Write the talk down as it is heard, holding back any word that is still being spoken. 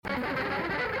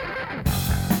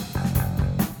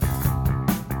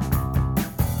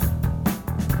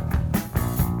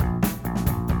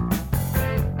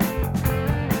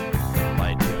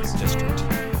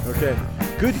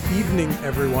Good evening,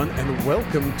 everyone, and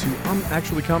welcome to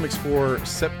Actually Comics for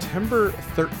September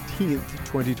 13th,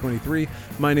 2023.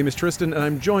 My name is Tristan, and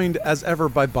I'm joined, as ever,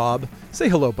 by Bob. Say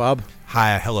hello, Bob.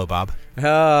 Hi, hello, Bob.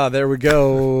 Ah, there we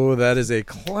go. That is a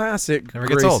classic Never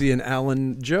gets old. Gracie and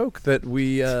Alan joke that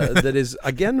we that is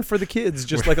again for the kids,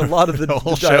 just like a lot of the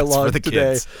whole show's dialogue for the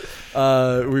today. kids.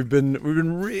 We've been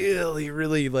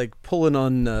really like pulling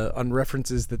on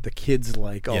references that the kids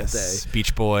like all day.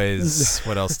 Beach Boys.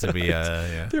 What else did we?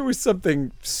 Yeah. There was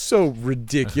something so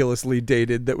ridiculously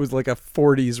dated that was like a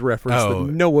 40s reference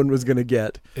that no one was going to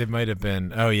get. It might have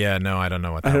been. Oh yeah, no, I don't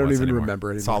know what that was. I don't even anymore. remember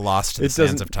anymore. It's all lost in the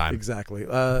sands of time. Exactly.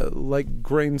 Like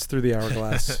grains through the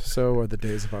hourglass, so are the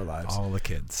days of our lives. All the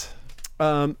kids.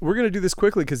 We're going to do this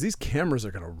quickly because these cameras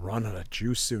are going to run out of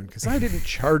juice soon because I didn't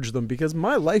charge them because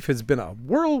my life has been a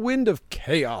whirlwind of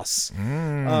chaos.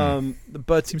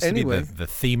 But Seems anyway, to be the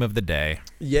theme of the day.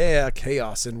 Yeah,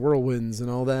 chaos and whirlwinds and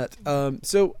all that.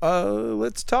 So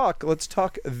let's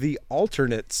talk the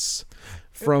alternates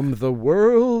from the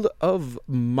world of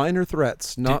Minor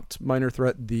Threats. Not Minor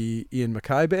Threat, the Ian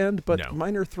MacKaye band, but No.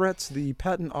 Minor Threats, the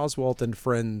Patton Oswalt and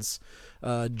Friends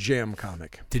jam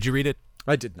comic. Did you read it?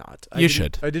 I did not. You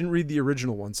should. I didn't read the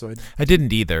original one, so I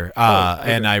didn't either.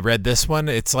 Okay. And I read this one.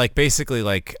 It's like basically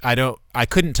like I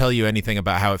couldn't tell you anything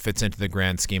about how it fits into the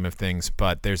grand scheme of things,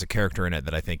 but there's a character in it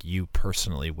that I think you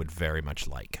personally would very much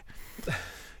like.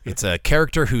 It's a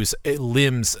character whose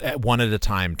limbs one at a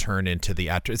time turn into the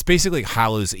actor. It's basically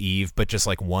Hallows Eve, but just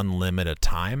like one limb at a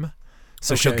time.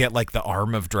 So she'll get like the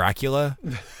arm of Dracula.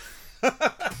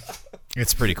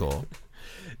 It's pretty cool.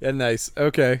 Yeah, nice.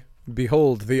 Okay.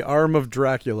 Behold, the arm of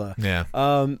Dracula. Yeah.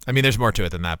 I mean, there's more to it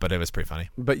than that, but it was pretty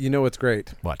funny. But you know what's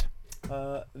great? What?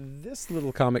 This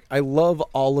little comic, I love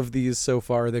all of these so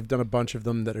far. They've done a bunch of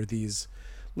them that are these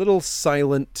little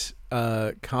silent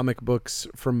comic books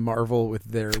from Marvel with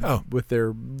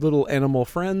their little animal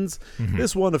friends. Mm-hmm.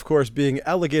 This one, of course, being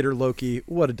Alligator Loki.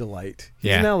 What a delight!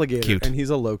 He's an alligator, cute. And he's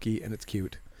a Loki, and it's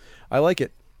cute. I like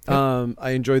it. Yep.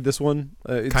 I enjoyed this one.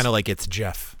 Kind of like It's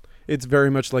Jeff. It's very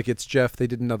much like It's Jeff. They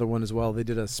did another one as well. They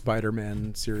did a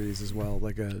Spider-Man series as well,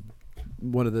 like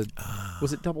one of the.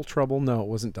 Was it Double Trouble? No, it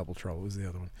wasn't Double Trouble. It was the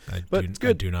other one. It's good.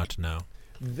 I do not know.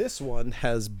 This one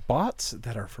has bots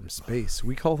that are from space.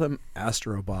 We call them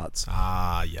astrobots.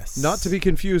 Ah, yes. Not to be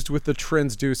confused with the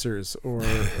transducers or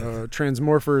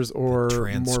transmorphers or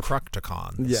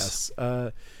Transcructicons. Yes.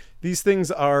 These things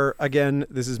are, again,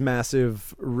 this is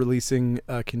massive, releasing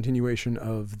a continuation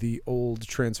of the old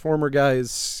Transformer Guys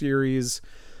series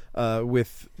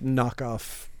with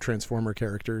knockoff Transformer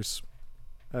characters.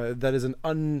 That's an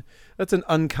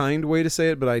unkind way to say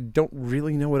it, but I don't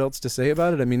really know what else to say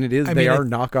about it. I mean, they are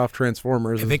knockoff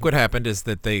Transformers. I think what happened is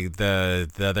that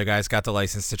the other guys got the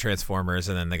license to Transformers,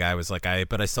 and then the guy was like,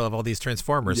 but I still have all these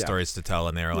Transformers stories to tell,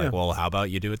 and they were like, well, how about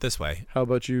you do it this way? How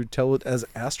about you tell it as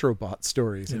Astrobot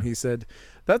stories? And he said,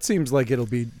 that seems like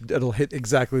it'll hit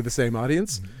exactly the same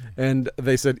audience. And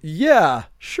they said, yeah,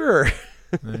 sure.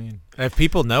 I mean, if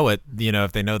people know it,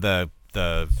 if they know the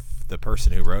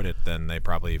person who wrote it, then they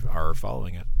probably are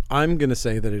following it. I'm going to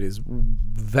say that it is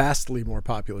vastly more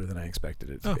popular than I expected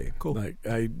it to be. Cool. Like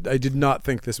I did not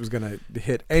think this was going to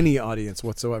hit any audience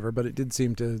whatsoever, but it did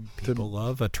seem to. People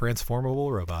love a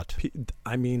transformable robot.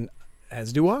 I mean,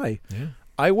 as do I. Yeah.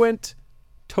 I was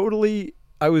totally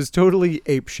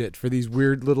apeshit for these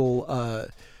weird little.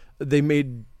 They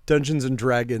made Dungeons and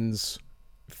Dragons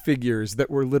figures that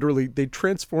were literally they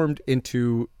transformed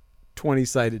into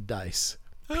 20-sided dice.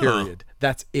 Period.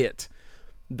 That's it.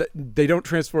 They don't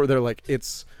transform. They're like,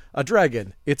 it's a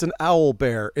dragon. It's an owl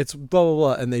bear. It's blah, blah,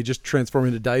 blah. And they just transform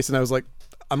into dice. And I was like,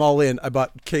 I'm all in. I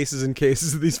bought cases and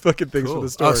cases of these fucking things for the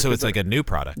store. Oh, so it's like a new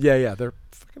product. Yeah. They're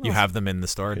fucking You awesome. have them in the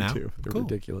store now? Too. They're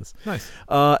ridiculous. Nice.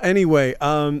 Anyway,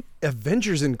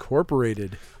 Avengers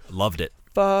Incorporated. Loved it.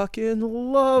 Fucking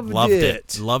loved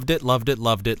it.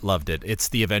 Loved it. It's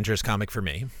the Avengers comic for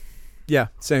me. Yeah,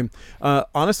 same.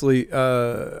 Honestly,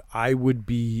 I would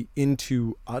be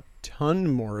into a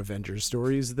ton more Avengers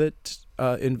stories that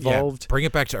involved bring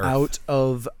it back to Earth.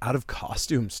 out of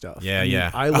costume stuff.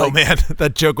 Yeah. Oh man,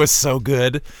 that joke was so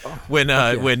good when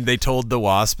they told the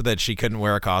Wasp that she couldn't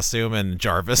wear a costume, and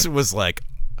Jarvis was like,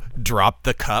 "Drop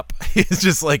the cup." He's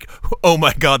just like, "Oh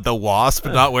my god, the Wasp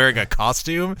not wearing a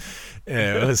costume."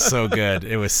 Yeah, it was so good.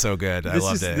 It was so good. I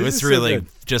loved it. It was really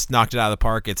just knocked it out of the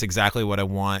park. It's exactly what I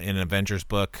want in an Avengers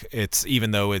book. It's even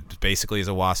though it basically is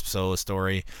a Wasp solo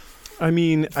story. I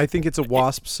mean, I think it's a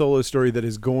Wasp solo story that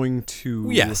is going to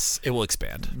Yes, it will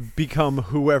expand. become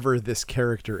whoever this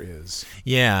character is.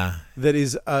 Yeah. That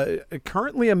is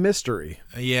currently a mystery.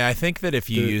 Yeah, I think that if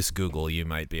you use Google, you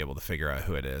might be able to figure out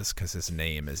who it is because his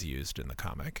name is used in the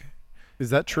comic. Is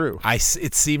that true?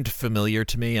 It seemed familiar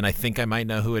to me, and I think I might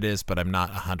know who it is, but I'm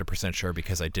not 100% sure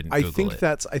because I didn't Google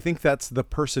it. I think that's the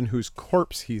person whose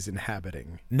corpse he's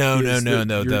inhabiting. No.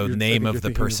 The name of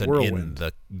the person in Whirlwind.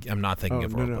 the. I'm not thinking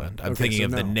of Whirlwind. No. I'm thinking of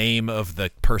the name of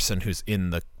the person who's in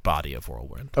the body of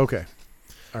Whirlwind. Okay.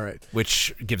 All right.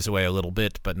 Which gives away a little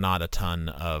bit, but not a ton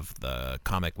of the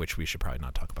comic, which we should probably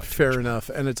not talk about. Fair enough.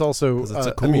 And it's also, it's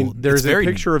I mean, there's a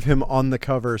picture of him on the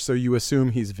cover, so you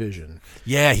assume he's Vision.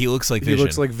 Yeah, he looks like Vision. He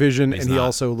looks like Vision, and he not.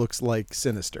 also looks like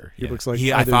Sinister. He looks like.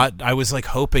 I was like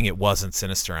hoping it wasn't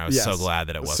Sinister. I was so glad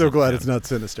that it wasn't. So glad it's not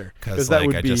Sinister because that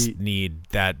would I be. just need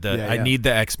that. I need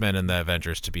the X-Men and the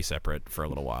Avengers to be separate for a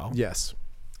little while. Yes,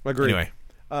 agree.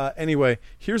 Anyway,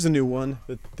 here's a new one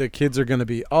that the kids are going to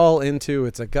be all into.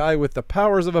 It's a guy with the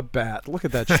powers of a bat. Look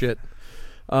at that shit.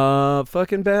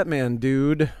 Fucking Batman,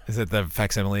 dude. Is it the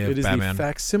facsimile of Batman? It is the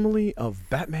facsimile of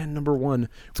Batman #1.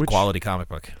 It's a quality comic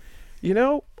book. You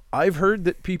know, I've heard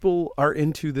that people are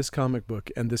into this comic book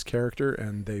and this character,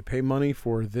 and they pay money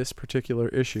for this particular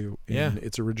issue in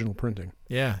its original printing.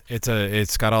 Yeah,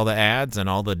 it's got all the ads and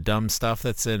all the dumb stuff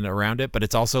that's in around it, but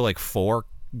it's also like 4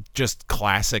 just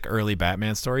classic early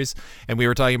Batman stories. And we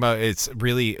were talking about it's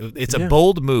a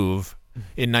bold move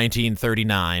in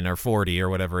 1939 or 40 or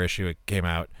whatever issue it came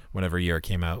out, whatever year it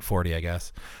came out, 40 I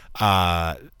guess,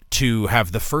 to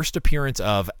have the first appearance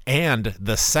of and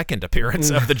the second appearance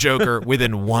of the Joker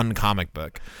within one comic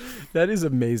book. That is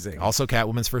amazing. Also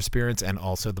Catwoman's first appearance and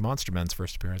also the Monster Men's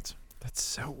first appearance. That's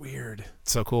so weird.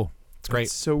 So cool. It's great.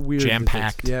 It's so weird.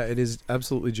 Jam-packed. Yeah, it is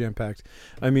absolutely jam-packed.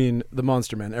 I mean, the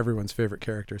Monster Men, everyone's favorite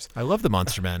characters. I love the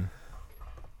Monster Men.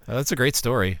 That's a great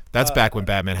story. That's back when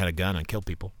Batman had a gun and killed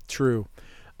people. True.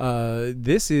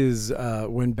 This is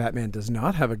when Batman does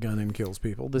not have a gun and kills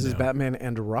people. This is Batman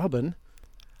and Robin.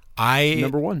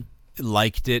 #1.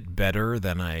 Liked it better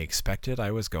than I expected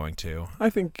I was going to. I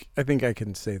think I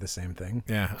can say the same thing.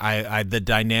 Yeah, I the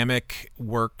dynamic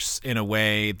works in a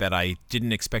way that I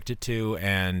didn't expect it to,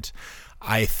 and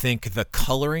I think the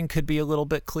coloring could be a little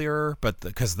bit clearer, but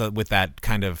because with that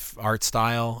kind of art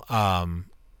style,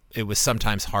 it was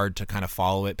sometimes hard to kind of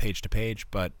follow it page to page,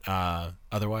 but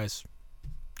otherwise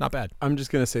not bad. I'm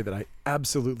just going to say that I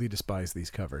absolutely despise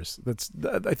these covers.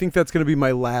 I think that's going to be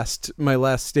my last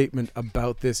statement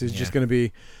about this is just going to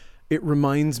be, it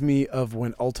reminds me of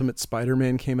when Ultimate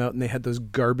Spider-Man came out and they had those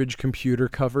garbage computer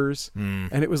covers.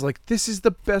 And it was like, this is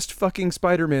the best fucking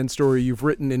Spider-Man story you've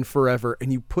written in forever.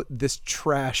 And you put this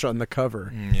trash on the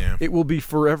cover. Yeah. It will be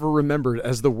forever remembered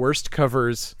as the worst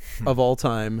covers of all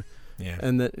time. Yeah.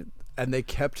 And they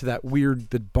kept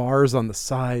the bars on the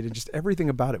side and just everything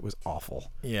about it was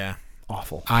awful. Yeah.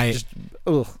 Awful. I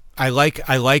like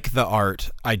the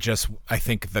art. I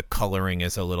think the coloring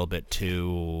is a little bit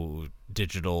too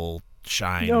digital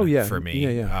shine for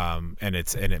me. Yeah. And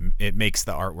it makes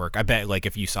the artwork. I bet like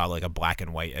if you saw like a black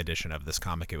and white edition of this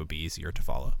comic, it would be easier to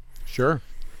follow. Sure.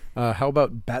 How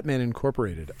about Batman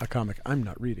Incorporated, a comic I'm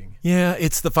not reading? Yeah,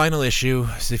 it's the final issue.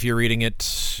 So if you're reading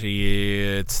it,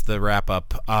 it's the wrap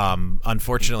up.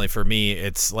 Unfortunately for me,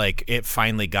 it's like it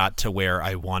finally got to where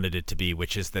I wanted it to be,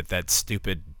 which is that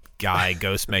stupid guy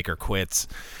Ghostmaker quits,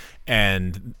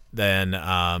 and then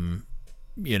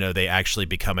they actually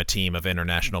become a team of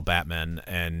international Batmen,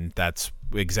 and that's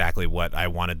exactly what I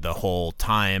wanted the whole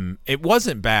time. It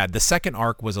wasn't bad. The second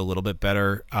arc was a little bit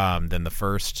better than the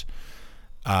first.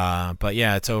 But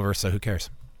yeah, it's over, so who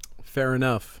cares? Fair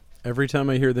enough. Every time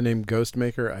I hear the name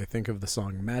Ghostmaker, I think of the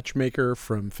song Matchmaker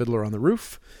from Fiddler on the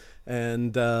Roof,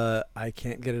 and I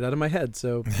can't get it out of my head,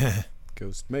 so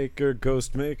Ghostmaker,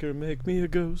 Ghostmaker, make me a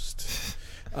ghost.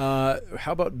 How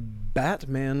about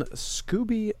Batman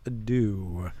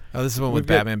Scooby-Doo? Oh, this is the one with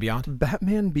Batman Beyond?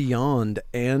 Batman Beyond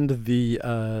and the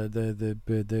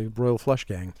Royal Flush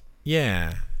Gang.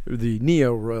 Yeah. The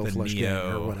Neo Royal Flush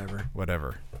Gang or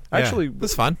whatever. Actually, it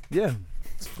was fun. Yeah.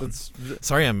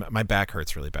 Sorry, my back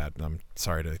hurts really bad. I'm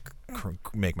sorry to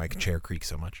make my chair creak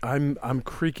so much. I'm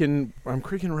creaking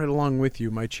right along with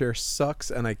you. My chair sucks,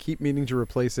 and I keep meaning to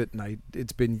replace it. And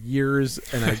it's been years,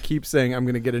 and I keep saying I'm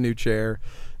going to get a new chair,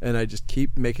 and I just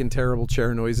keep making terrible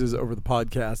chair noises over the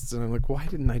podcasts. And I'm like, why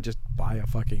didn't I just buy a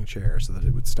fucking chair so that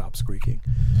it would stop squeaking?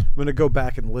 I'm going to go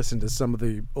back and listen to some of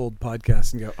the old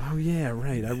podcasts and go, oh yeah,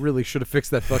 right. I really should have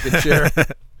fixed that fucking chair.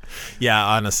 Yeah,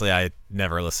 honestly, I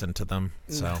never listen to them,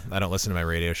 so I don't listen to my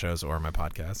radio shows or my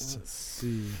podcasts. Let's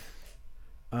see.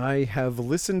 I have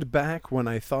listened back when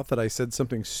I thought that I said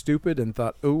something stupid and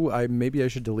thought, maybe I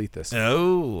should delete this.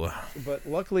 Oh. But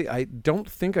luckily, I don't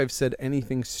think I've said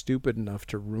anything stupid enough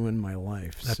to ruin my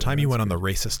life. That time you went on the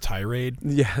racist tirade?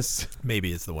 Yes.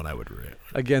 Maybe is the one I would read.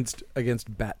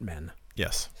 Against Batman.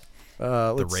 Yes.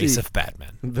 The race of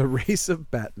Batman. The race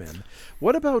of Batman.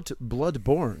 What about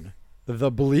Bloodborne?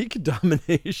 The Bleak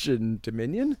Domination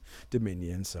Dominion?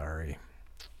 Dominion, sorry.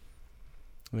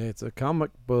 It's a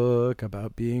comic book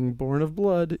about being born of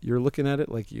blood. You're looking at it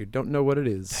like you don't know what it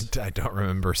is. I don't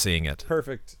remember seeing it.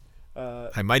 Perfect.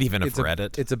 I might even have read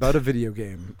it. It's about a video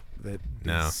game that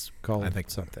is called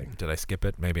something. Did I skip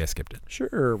it? Maybe I skipped it.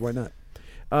 Sure, why not?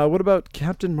 What about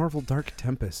Captain Marvel Dark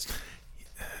Tempest?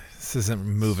 This isn't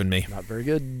moving me. Not very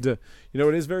good. You know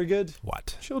what is very good?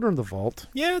 What? Children of the Vault.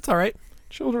 Yeah, it's all right.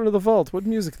 Children of the Vault. What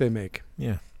music they make.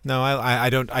 Yeah. No, I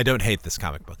don't hate this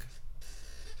comic book.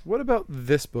 What about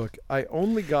this book? I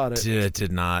only got it. It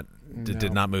did not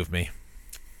move me.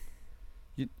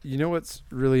 You know what's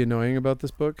really annoying about this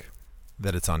book?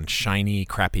 That it's on shiny,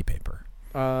 crappy paper.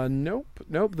 Nope.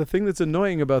 The thing that's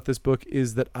annoying about this book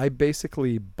is that I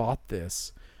basically bought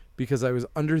this because I was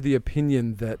under the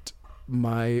opinion that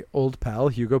my old pal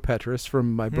Hugo Petrus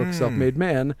from my book Self-Made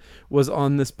Man was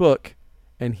on this book,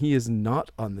 and he is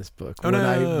not on this book. Oh,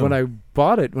 no. When I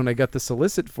bought it, when I got the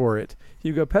solicit for it,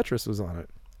 Hugo Petrus was on it.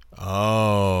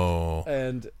 Oh.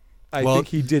 And I think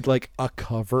he did like a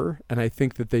cover, and I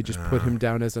think that they just put him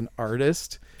down as an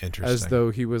artist. Interesting. As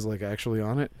though he was like actually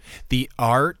on it. The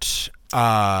art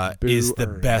is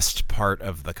the best part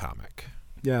of the comic.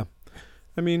 Yeah.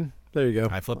 I mean, there you go.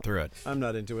 I flipped through it. I'm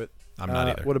not into it. I'm not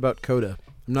either. What about Coda?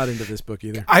 I'm not into this book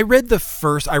either. I read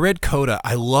Coda.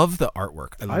 I love the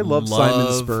artwork. I love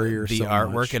Simon Spurrier the so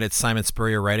artwork, much. and it's Simon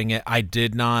Spurrier writing it.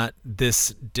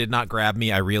 This did not grab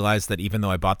me. I realized that even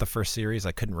though I bought the first series,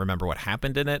 I couldn't remember what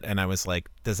happened in it, and I was like,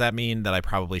 does that mean that I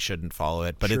probably shouldn't follow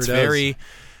it? But Sure it's does. very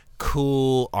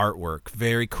cool artwork,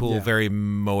 very cool, very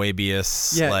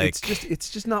Moebius. Yeah, like, it's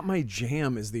just not my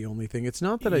jam. Is the only thing. It's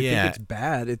not that I think it's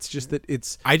bad. It's just that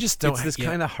I just don't. It's this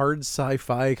kind of hard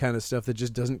sci-fi kind of stuff that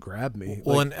just doesn't grab me.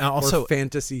 Well, like, and also or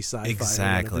fantasy sci-fi,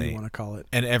 exactly, whatever you want to call it.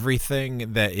 And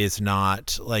everything that is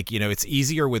not like, it's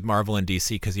easier with Marvel and DC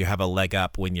because you have a leg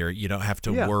up when you don't have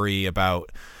to worry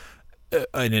about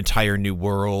an entire new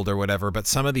world or whatever. But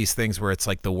some of these things where it's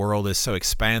like the world is so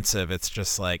expansive, it's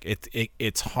just like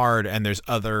it's hard. And there's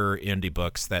other indie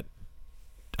books that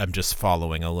I'm just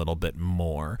following a little bit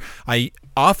more. I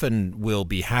often will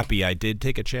be happy I did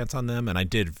take a chance on them, and I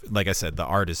did. Like I said, the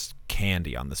art is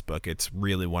candy on this book. It's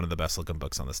really one of the best looking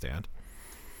books on the stand.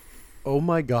 Oh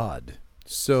my God.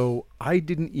 So I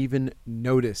didn't even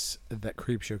notice that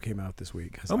Creepshow came out this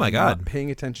week. Oh my I'm God. not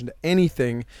paying attention to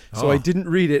anything, so I didn't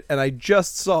read it, and I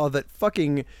just saw that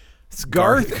fucking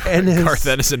Garth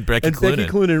Ennis and Becky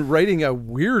Cloonan writing a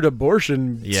weird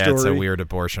abortion story. Yeah, it's a weird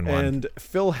abortion one. And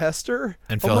Phil Hester.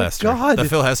 And Phil Hester. God. The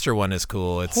Phil Hester one is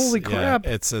cool. Holy crap.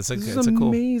 It's this is a cool.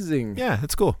 amazing. Yeah,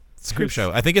 it's cool. It's a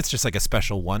Creepshow. I think it's just like a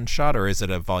special one shot, or is it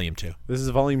a volume 2? This is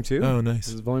volume 2. Oh, nice.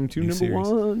 This is volume 2, New number series.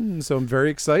 1. So I'm very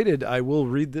excited. I will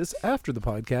read this after the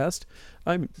podcast.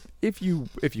 If you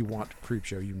want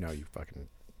Creepshow, you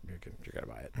gotta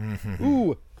buy it. Mm-hmm.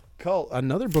 Ooh, Cull.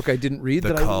 Another book I didn't read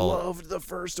that Cull. I loved the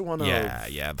first one of.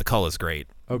 Yeah. The Cull is great.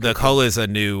 Okay, the Cull is a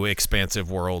new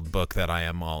expansive world book that I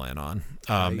am all in on.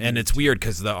 And it's weird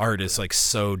because the art is like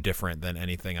so different than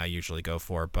anything I usually go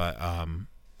for, but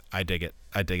I dig it.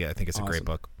 I think it's a great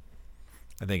book.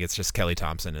 I think it's just Kelly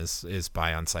Thompson is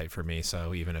buy on site for me.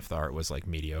 So even if the art was like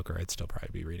mediocre, I'd still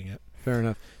probably be reading it. Fair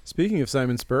enough. Speaking of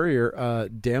Simon Spurrier,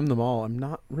 Damn Them All. I'm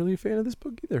not really a fan of this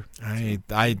book either.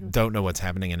 I don't know what's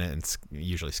happening in it and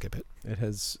usually skip it. It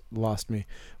has lost me.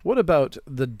 What about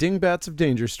the Dingbats of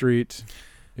Danger Street?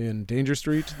 In Danger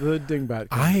Street, the Dingbat.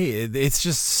 It's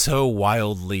just so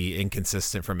wildly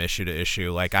inconsistent from issue to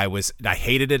issue. Like I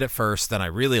hated it at first, then I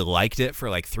really liked it for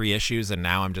like 3 issues, and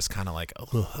now I'm just kind of like,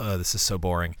 this is so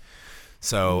boring.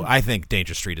 So I think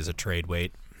Danger Street is a trade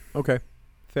weight. Okay,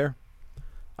 fair.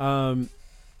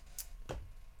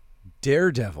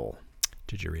 Daredevil.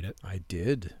 Did you read it? I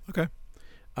did. Okay.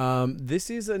 This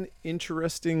is an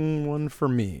interesting one for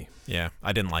me. Yeah,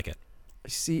 I didn't like it.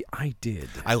 See, I did.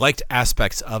 I liked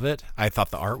aspects of it. I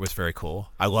thought the art was very cool.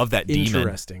 I love that demon.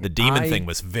 Interesting. The demon thing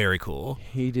was very cool.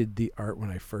 Hated the art when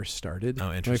I first started.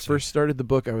 Oh, interesting. When I first started the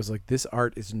book, I was like, this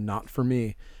art is not for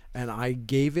me. And I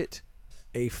gave it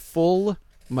a full,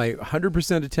 my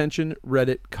 100% attention, read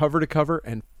it cover to cover,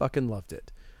 and fucking loved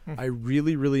it. I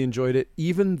really, really enjoyed it,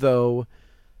 even though...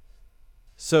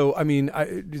 So, I mean,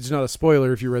 it's not a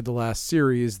spoiler if you read the last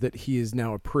series that he is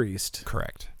now a priest.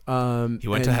 Correct. He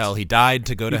went to hell. He died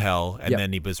to go to hell, and Yep.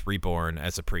 then he was reborn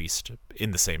as a priest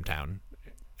in the same town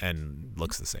and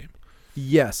looks the same.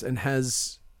 Yes, and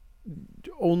has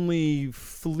only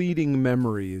fleeting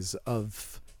memories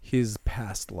of his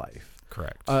past life.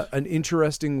 Correct. An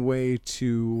interesting way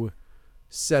to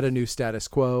set a new status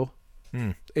quo.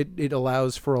 It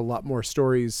allows for a lot more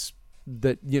stories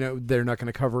that, they're not going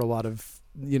to cover a lot of,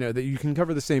 that you can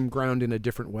cover the same ground in a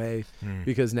different way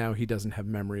because now he doesn't have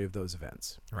memory of those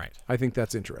events. Right. I think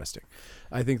that's interesting.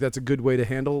 I think that's a good way to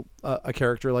handle a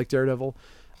character like Daredevil.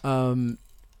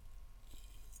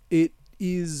 It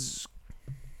is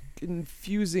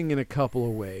confusing in a couple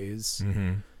of ways.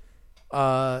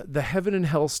 The heaven and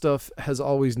hell stuff has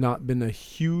always not been I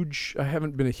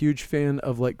haven't been a huge fan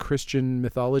of like Christian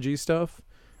mythology stuff.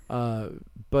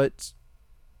 But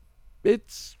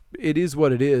it is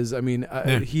what it is. I mean,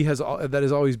 that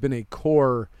has always been a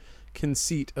core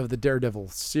conceit of the Daredevil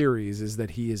series, is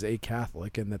that he is a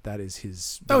Catholic and that is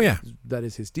his that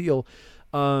is his deal.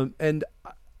 And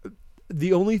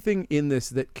the only thing in this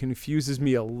that confuses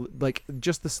me like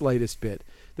just the slightest bit,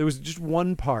 there was just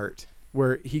one part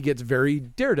where he gets very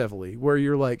Daredevil-y, where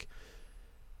you're like,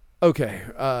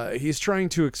 okay, he's trying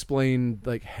to explain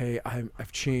like, hey,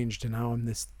 I've changed and now I'm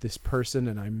this person,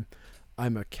 and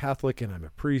I'm a Catholic and I'm a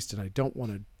priest and I don't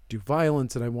want to do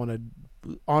violence and I want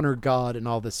to honor God and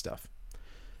all this stuff.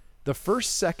 The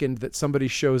first second that somebody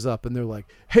shows up and they're like,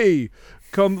 hey,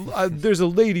 come, there's a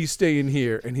lady staying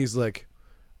here, and he's like,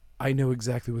 I know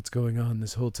exactly what's going on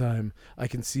this whole time. I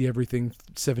can see everything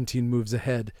 17 moves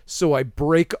ahead. So I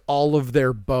break all of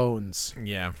their bones.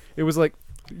 Yeah. It was like,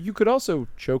 you could also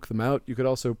choke them out. You could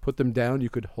also put them down.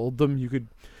 You could hold them.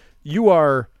 You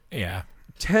are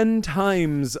 10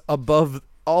 times above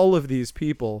all of these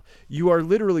people. You are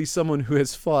literally someone who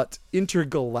has fought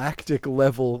intergalactic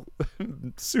level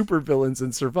supervillains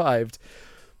and survived.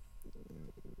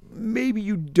 Maybe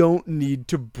you don't need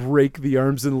to break the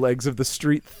arms and legs of the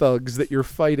street thugs that you're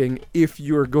fighting if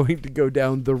you're going to go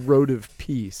down the road of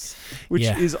peace, which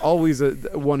is always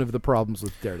one of the problems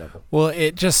with Daredevil. Well,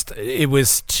 it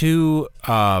was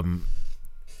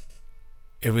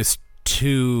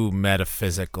too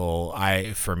metaphysical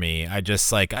for me. I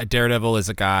just like Daredevil is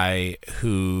a guy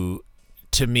who,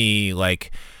 to me,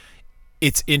 like,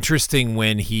 it's interesting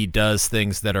when he does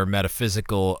things that are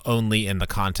metaphysical only in the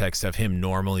context of him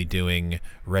normally doing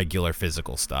regular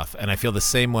physical stuff. And I feel the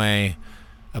same way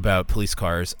about police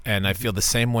cars, and I feel the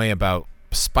same way about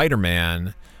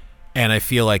Spider-Man. And I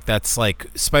feel like that's like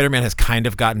Spider-Man has kind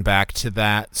of gotten back to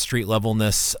that street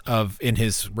levelness in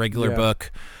his regular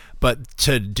book. But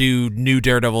to do new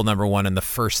Daredevil #1 and the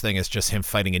first thing is just him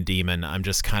fighting a demon, I'm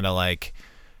just kind of like,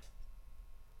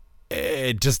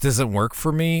 it just doesn't work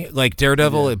for me. Like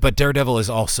Daredevil, but Daredevil is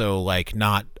also like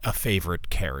not a favorite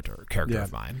character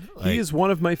of mine. Like, he is one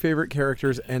of my favorite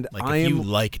characters, and like you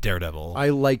like Daredevil. I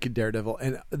like Daredevil,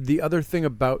 and the other thing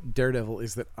about Daredevil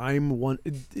is that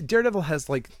Daredevil has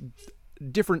like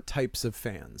different types of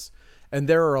fans, and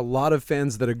there are a lot of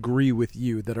fans that agree with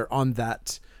you that are on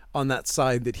that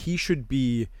side that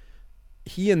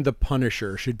he and the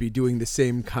Punisher should be doing the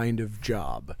same kind of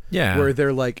job. Yeah. Where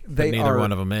they're like, neither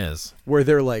one of them is. Where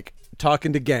they're like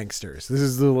talking to gangsters. This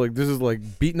is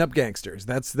like beating up gangsters.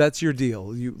 That's your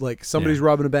deal. You like somebody's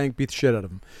robbing a bank, beat the shit out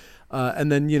of them.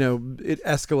 And then, it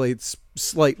escalates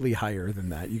slightly higher than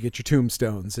that. You get your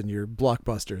tombstones and your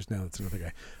blockbusters. No, that's another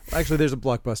guy. Actually, there's a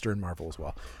blockbuster in Marvel as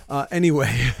well.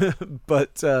 Anyway,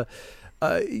 but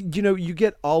you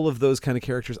get all of those kind of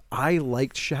characters. I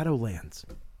liked Shadowlands.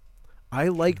 I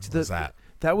liked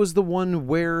that was the one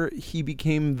where he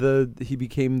became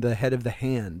the head of the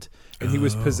Hand, and he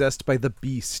was possessed by the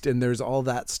Beast, and there's all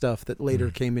that stuff that later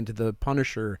came into the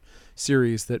Punisher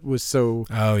series that was so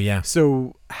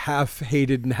half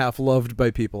hated and half loved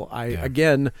by people.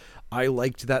 I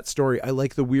liked that story. I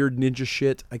like the weird ninja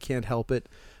shit. I can't help it.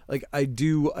 Like I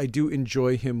do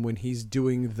enjoy him when he's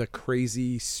doing the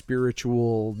crazy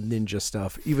spiritual ninja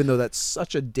stuff, even though that's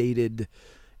such a dated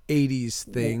 80s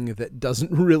thing that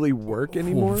doesn't really work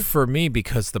anymore. For me,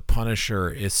 because the Punisher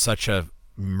is such a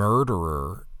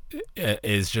murderer,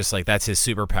 is just like that's his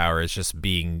superpower, is just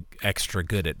being extra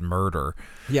good at murder.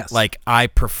 Yes. Like I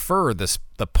prefer the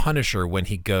Punisher when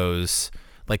he goes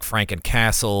like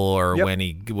Franken-Castle, or when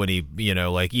he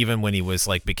like even when he was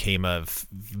like became a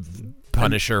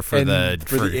Punisher for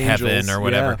heaven or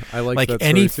whatever. Yeah, I like that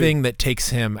anything that takes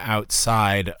him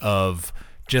outside of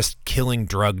just killing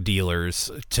drug dealers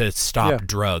to stop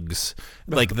drugs,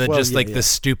 like the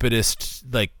stupidest.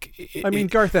 Like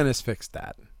Garth Ennis fixed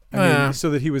that. I mean, so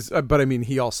that he was, but I mean,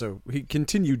 he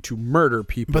continued to murder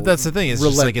people. But that's the thing. It's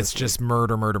just like it's relentlessly. just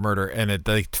murder, and it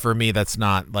like for me that's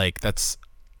not like that's.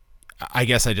 I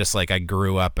guess I just like I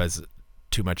grew up as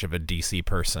too much of a DC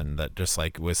person that just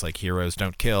like was like heroes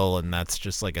don't kill, and that's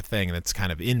just like a thing that's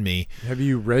kind of in me. Have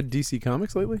you read DC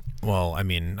Comics lately? Well, I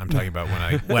mean, I'm talking about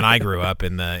when I grew up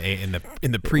in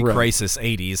the pre-crisis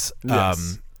 '80s.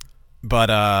 Yes.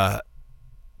 But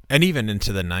and even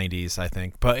into the 90s, I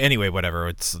think. But anyway, whatever.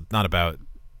 It's not about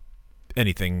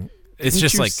anything. It's Didn't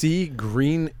just you like see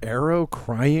Green Arrow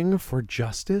crying for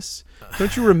justice?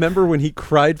 Don't you remember when he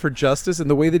cried for justice and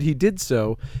the way that he did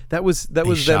so? That was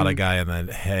he shot them. a guy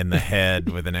in the head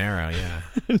with an arrow.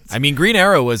 Yeah, I mean, Green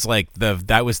Arrow was like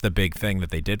that was the big thing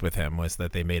that they did with him was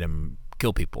that they made him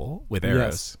kill people with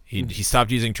arrows. Yes. He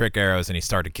stopped using trick arrows and he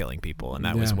started killing people, and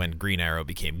that was Yeah. when Green Arrow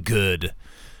became good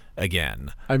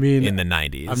again. I mean, in the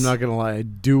 90s. I'm not gonna lie, I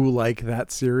do like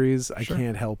that series. I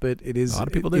can't help it. It is A lot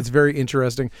of people do. It's very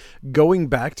interesting. Going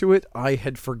back to it, I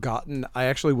had forgotten. I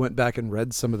actually went back and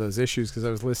read some of those issues because I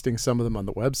was listing some of them on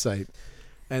the website,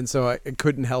 and so I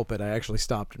couldn't help it. I actually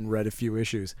stopped and read a few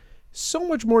issues. So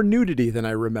much more nudity than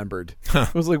I remembered. I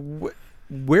was like,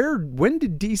 when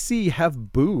did DC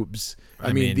have boobs?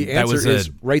 I mean, the that answer was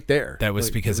is right there. That was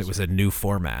Like, because it was a new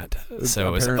format. So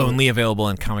it was apparently. only available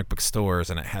in comic book stores,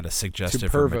 and it had a suggestion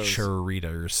for pervos. mature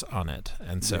readers on it.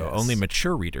 And so Yes. only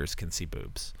mature readers can see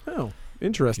boobs. Oh,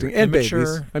 interesting. You're And babies.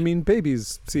 immature. I mean,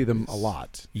 babies see them a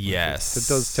lot. Yes. It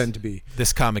does tend to be.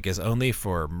 This comic is only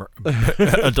for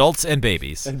adults and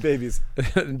babies. And babies.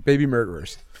 Baby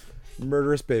murderers.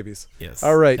 Murderous babies. Yes.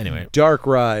 All right. Anyway. Dark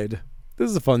Ride. This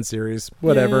is a fun series.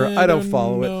 Whatever. Yeah, I don't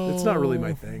follow know it. It's not really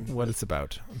my thing. what it's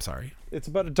about. I'm sorry. It's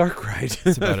about a dark ride.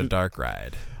 It's about a dark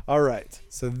ride. All right.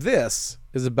 So this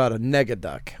is about a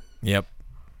negaduck Yep.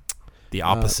 The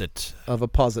opposite of a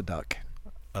posiduck.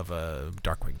 of a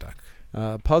darkwing duck.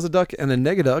 Posiduck and a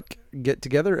negaduck get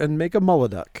together and make a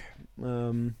mulliduck.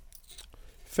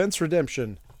 Fence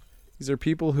redemption. These are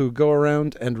people who go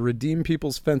around and redeem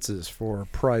people's fences for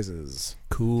prizes.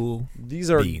 Cool. These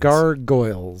are Beans.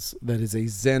 gargoyles. That is a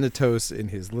Xanatos in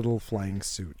his little flying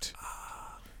suit.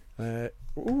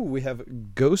 We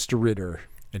have Ghost Ritter.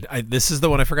 This is the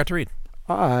one I forgot to read.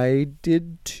 I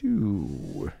did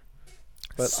too.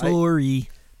 But Sorry.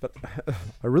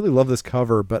 I really love this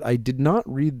cover, but I did not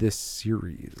read this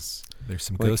series. There's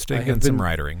some Like, I ghosting have and some been-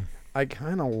 riding. I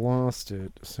kind of lost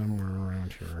it somewhere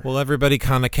around here. Well, everybody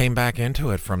kind of came back into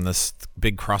it from this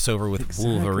big crossover with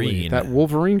Exactly. Wolverine. That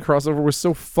Wolverine crossover was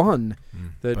so fun.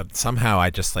 That But somehow I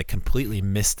just like completely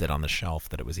missed it on the shelf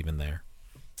that it was even there.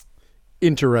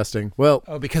 interesting. Well,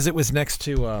 Oh, because it was next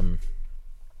to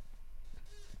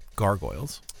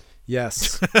Gargoyles.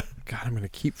 yes. God, I'm gonna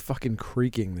keep fucking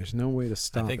creaking. There's no way to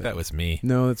stop I think it. that was me.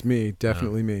 No, it's me.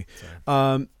 Definitely me.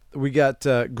 Sorry. We got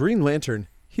Green Lantern.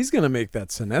 He's gonna make that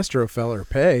Sinestro feller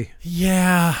pay.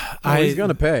 Yeah, He's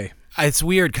gonna pay. It's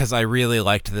weird because I really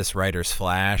liked this writer's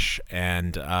Flash,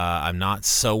 and I'm not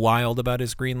so wild about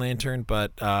his Green Lantern,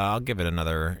 but I'll give it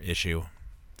another issue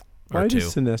or Why two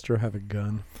does Sinestro have a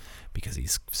gun? because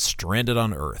he's stranded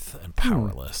on Earth and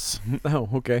powerless. Oh,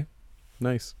 okay.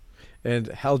 Nice. And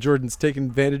Hal Jordan's taking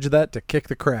advantage of that to kick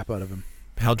the crap out of him.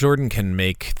 Hal Jordan can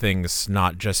make things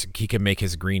not just he can make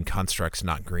his green constructs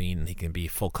not green. He can be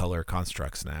full color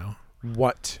constructs now.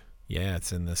 What? Yeah,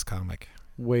 it's in this comic.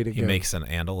 Way to He go. makes an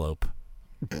antelope,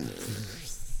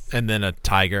 and then a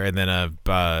tiger, and then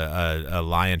a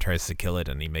lion tries to kill it,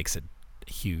 and he makes it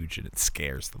huge, and it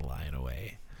scares the lion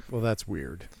away. Well, that's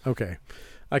weird. Okay.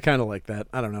 I kind of like that.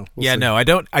 I don't know. We'll Yeah, see. no, I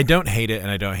don't hate it,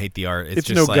 and I don't hate the art. It's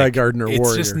just no like, Guy Gardner It's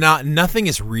Warrior. just nothing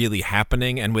is really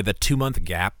happening, and with a 2-month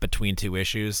gap between two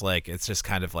issues, like it's just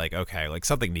kind of like okay, like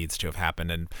something needs to have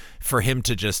happened, and for him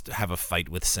to just have a fight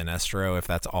with Sinestro, if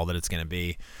that's all that it's going to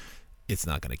be, it's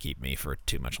not going to keep me for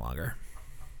too much longer.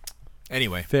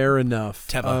 Anyway, Fair enough.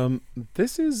 Teva.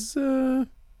 This is,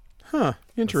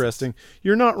 interesting.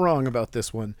 You're not wrong about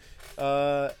this one.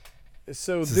 So This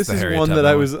is this the is Harriet one that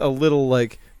Tubman I one. was a little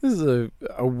like, this is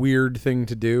a weird thing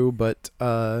to do, but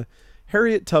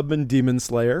Harriet Tubman Demon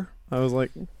Slayer. I was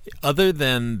like, other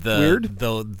than the Weird?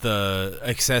 the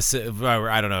excessive,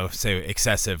 I don't know, say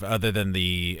excessive, other than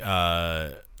the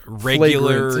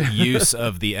regular Flagrant. use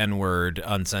of the N-word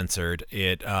uncensored,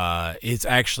 it's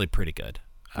actually pretty good.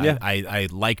 Yeah. I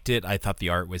liked it. I thought the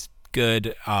art was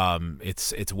good.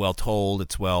 It's well told.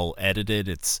 It's well edited.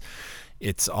 It's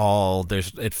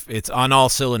on all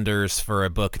cylinders for a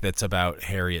book that's about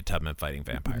Harriet Tubman fighting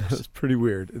vampires. it's pretty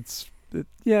weird.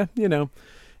 Yeah, you know,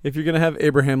 if you're going to have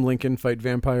Abraham Lincoln fight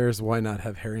vampires, why not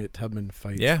have Harriet Tubman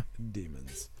fight Yeah.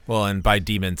 demons? Well, and by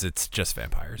demons, it's just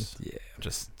vampires. Yeah.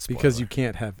 Just Because spoiler. you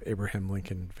can't have Abraham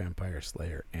Lincoln Vampire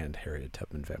Slayer and Harriet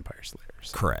Tubman Vampire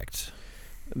Slayers. Correct.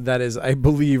 That is, I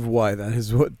believe, why that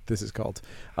is what this is called.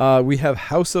 We have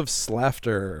House of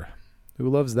Slafter. Who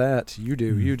loves that? You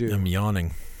do. You do. I'm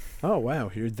yawning. Oh,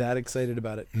 wow. You're that excited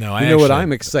about it. No, You know what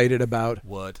I'm excited about?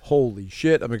 What? Holy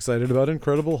shit. I'm excited about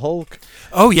Incredible Hulk.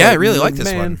 Oh, yeah, I really like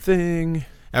this Man one. thing.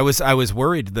 I was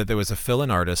worried that there was a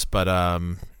fill-in artist, but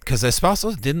because I suppose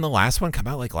didn't the last one come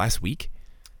out like last week?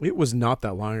 It was not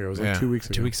that long ago. It was like 2 weeks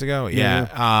ago. 2 weeks ago, Yeah.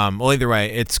 yeah. Well, either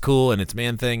way, it's cool and it's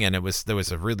Man Thing, and there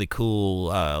was a really cool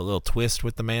little twist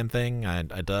with the Man Thing. I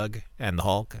dug, and the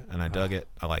Hulk, and I dug it.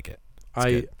 I like it.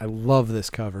 I love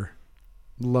this cover.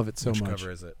 Love it so Which much. cover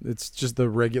is it? It's just the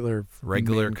regular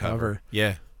main cover.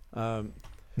 Yeah. Um,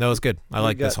 No, it's good. I We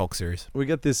like this got- Hulk series. we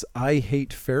got this I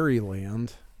Hate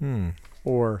Fairyland.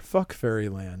 Or Fuck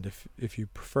Fairyland, if you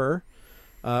prefer.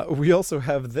 We also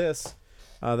have this.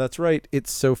 That's right.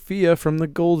 It's Sophia from the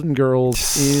Golden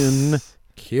Girls in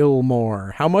Kill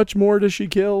More. How much more does she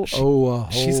kill?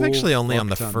 She's actually only on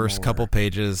the fuck ton first more. couple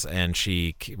pages, and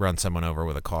she runs someone over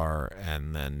with a car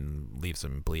and then leaves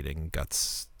him bleeding,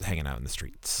 guts hanging out in the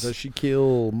streets. Does she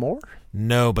kill more?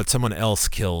 No, but someone else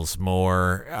kills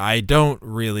more. I don't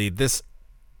really.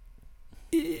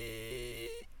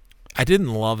 I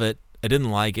didn't love it. I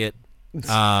didn't like it.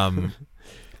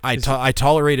 I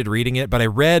tolerated reading it, but I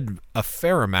read a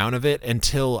fair amount of it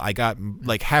until I got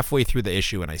like halfway through the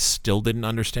issue, and I still didn't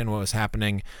understand what was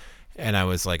happening. And I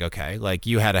was like, okay, like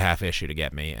you had a half issue to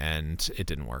get me, and it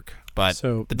didn't work. But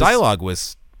So the dialogue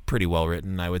was pretty well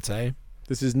written, I would say.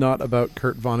 This is not about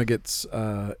Kurt Vonnegut's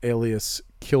alias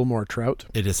Kilmore Trout.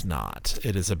 It is not.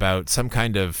 It is about some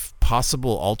kind of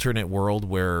possible alternate world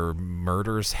where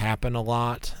murders happen a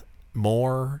lot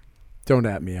more. Don't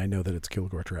at me. I know that it's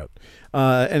Kilgore Trout.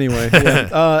 Anyway.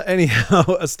 Yeah. Anyhow,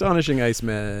 Astonishing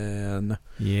Iceman.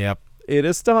 Yep. It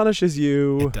astonishes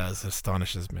you. It does.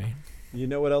 Astonishes me. You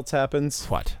know what else happens?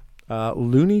 What?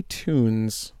 Looney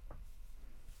Tunes.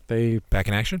 Back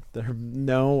in action?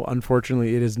 No,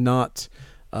 unfortunately, it is not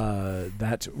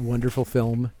that wonderful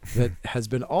film that has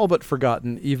been all but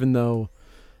forgotten, even though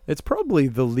it's probably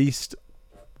the least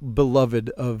beloved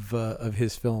of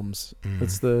his films.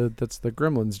 That's the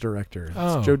Gremlins director. It's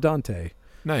Oh. Joe Dante.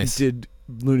 Nice. He did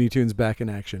Looney Tunes Back in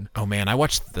Action. Oh man, I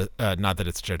watched the not that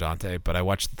it's Joe Dante, but I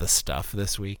watched The Stuff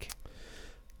this week.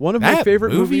 One of my That favorite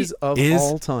movie movies of is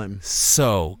all time.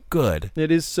 So good. It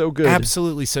is so good.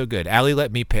 Absolutely so good. Allie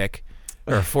let me pick,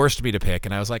 or forced me to pick,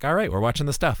 and I was like, all right, we're watching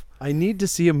The Stuff. I need to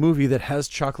see a movie that has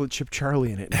Chocolate Chip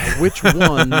Charlie in it. Now, which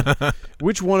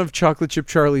one of Chocolate Chip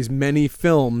Charlie's many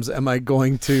films am I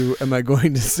going to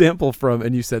sample from?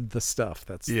 And you said The Stuff.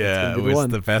 That's Yeah, gonna it be the was one.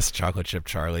 the best Chocolate Chip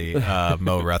Charlie,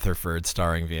 Mo Rutherford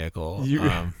starring vehicle. You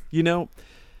know,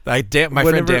 My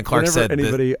friend Dan Clark whenever said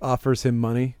anybody offers him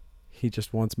money, he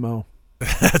just wants Mo.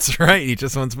 that's right. He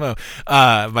just wants Mo.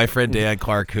 My friend Dan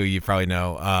Clark, who you probably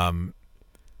know,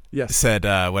 Yes. said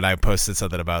when I posted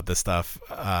something about this stuff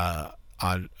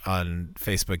on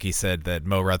Facebook, he said that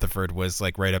Mo Rutherford was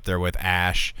like right up there with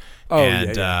Ash,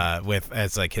 with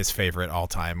as like his favorite all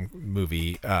time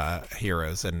movie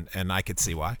heroes, and I could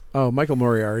see why. Oh, Michael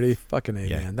Moriarty, fucking A,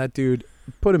 Yeah. man. That dude,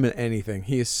 put him in anything.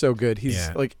 He is so good. He's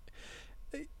like,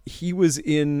 he was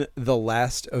in the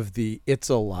last of the It's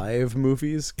Alive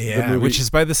movies. the movie. Which is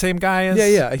by the same guy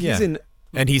as He's in.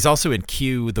 and he's also in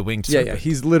Q, the Winged Yeah, Serpent.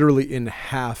 he's literally in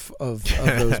half of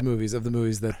those movies, of the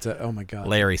movies that, oh my God.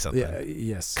 Larry something. Yeah,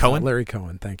 yes. Cohen? Larry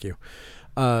Cohen, thank you.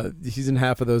 He's in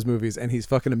half of those movies, and he's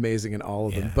fucking amazing in all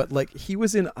of them. Yeah. But, like, he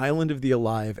was in Island of the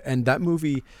Alive, and that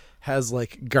movie has,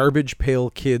 like, garbage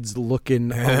pail kids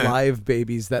looking alive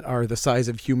babies that are the size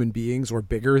of human beings or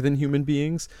bigger than human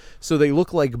beings. So they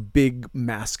look like big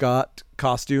mascot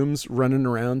costumes running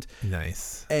around.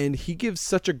 Nice. And he gives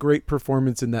such a great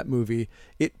performance in that movie.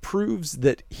 It proves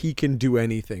that he can do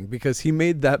anything, because he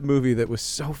made that movie that was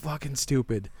so fucking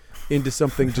stupid into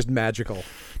something just magical.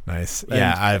 Nice. And-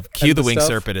 I've Q, and the The Winged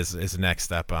Stuff? Serpent is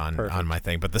next up on Perfect. my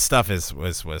thing, but The Stuff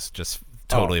was just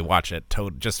totally watch it.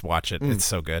 Just watch it. It's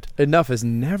so good. Enough is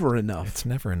never enough. It's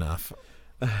never enough.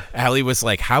 Allie was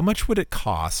like, how much would it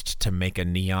cost to make a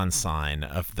neon sign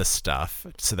of The Stuff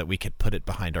so that we could put it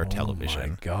behind our Oh my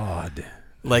television? God.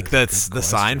 Like that's the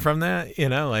sign from that,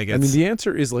 like it's, I mean, the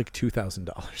answer is like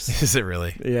 $2,000. is it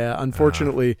really? Yeah,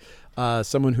 unfortunately,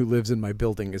 someone who lives in my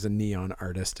building is a neon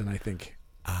artist, and I think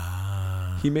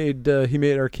he made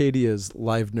Arcadia's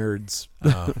Live Nerds.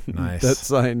 Oh, nice. that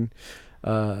sign.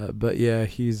 But yeah,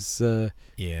 he's.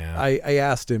 Yeah. I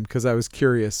asked him because I was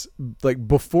curious. Like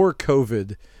before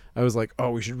COVID, I was like,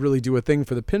 oh, we should really do a thing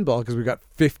for the pinball because we got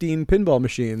 15 pinball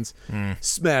machines.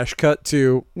 Smash cut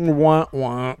to wah,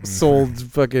 wah, sold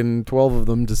fucking 12 of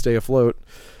them to stay afloat.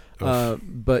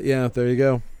 But yeah, there you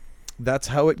go. That's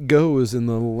how it goes in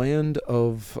the land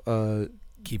of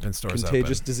keeping stores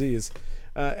contagious open. disease.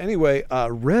 Anyway,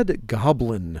 Red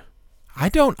Goblin. I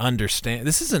don't understand.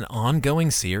 This is an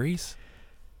ongoing series?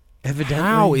 Evidently.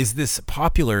 How is this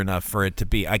popular enough for it to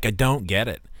be? Like, I don't get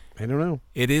it. I don't know.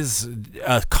 It is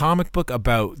a comic book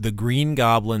about the Green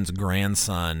Goblin's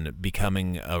grandson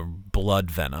becoming a blood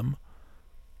venom,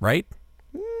 right?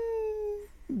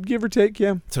 Give or take,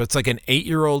 yeah. So it's like an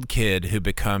 8-year-old kid who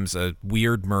becomes a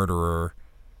weird murderer.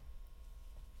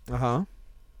 Uh-huh.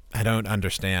 I don't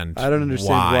understand. I don't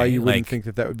understand why you wouldn't think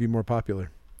that would be more popular.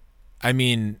 I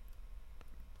mean,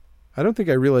 I don't think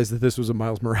I realized that this was a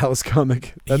Miles Morales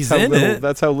comic. He's in it.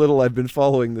 That's how little I've been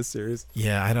following this series.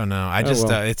 Yeah, I don't know. I just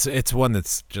it's one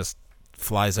that's just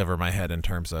flies over my head in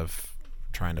terms of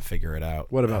trying to figure it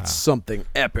out. What about something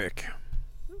epic?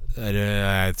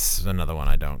 It's another one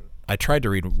I don't. I tried to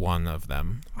read one of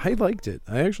them. I liked it.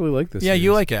 I actually like this. Yeah, series.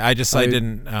 you like it. I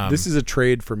didn't. This is a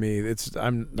trade for me.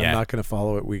 I'm not going to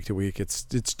follow it week to week. It's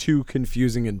too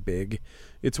confusing and big.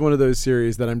 It's one of those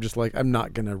series that I'm just like, I'm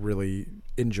not going to really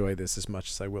enjoy this as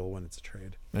much as I will when it's a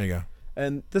trade. There you go.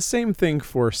 And the same thing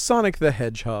for Sonic the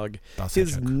Hedgehog,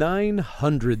 his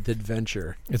 900th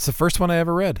adventure. It's the first one I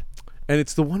ever read. And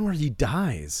it's the one where he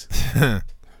dies.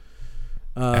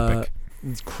 Epic.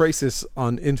 It's Crisis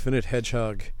on Infinite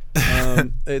Hedgehog.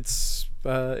 It's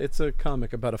a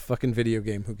comic about a fucking video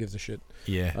game. Who gives a shit?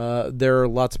 Yeah. There are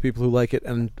lots of people who like it,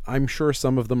 and I'm sure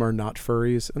some of them are not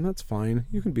furries, and that's fine.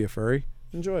 You can be a furry.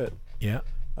 Enjoy it. Yeah.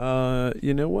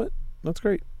 You know what? That's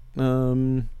great.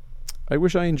 I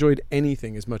wish I enjoyed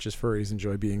anything as much as furries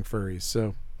enjoy being furries,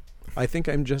 so I think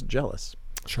I'm just jealous.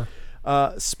 Sure.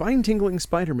 Spine-tingling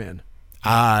Spider-Man.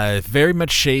 Very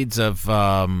much shades of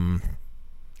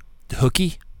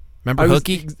Hooky. Remember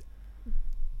Hooky?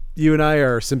 You and I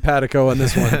are simpatico on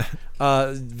this one.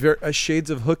 Shades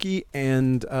of Hooky,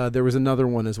 and there was another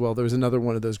one as well. There was another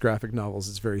one of those graphic novels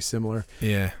that's very similar.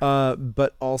 Yeah.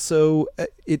 But also,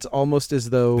 it's almost as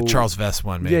though... The Charles Vess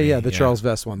one, maybe. Yeah, the Charles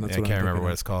Vess one. That's what I can't I'm remember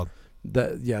what it's called.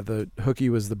 The Hooky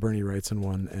was the Bernie Wrightson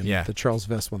one, and the Charles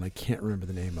Vess one I can't remember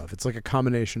the name of. It's like a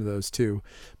combination of those two.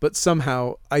 But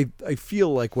somehow, I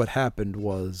feel like what happened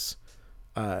was...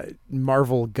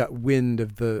 Marvel got wind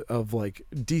of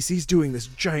DC's doing this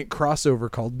giant crossover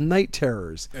called Night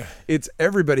Terrors. It's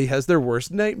everybody has their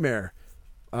worst nightmare.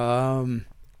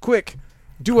 Quick,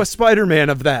 do a Spider-Man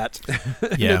of that.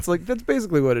 Yeah. It's like, that's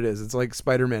basically what it is. It's like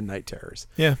Spider-Man Night Terrors.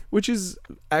 Yeah. Which is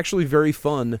actually very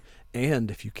fun. And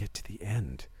if you get to the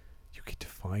end, you get to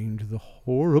find the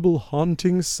horrible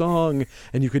haunting song,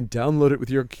 and you can download it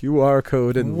with your QR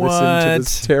code and listen to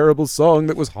this terrible song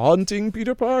that was haunting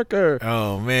Peter Parker.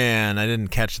 Oh man, I didn't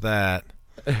catch that.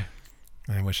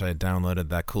 I wish I had downloaded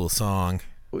that cool song.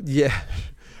 Yeah,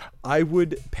 I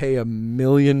would pay $1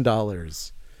 million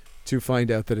to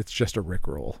find out that it's just a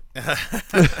Rickroll.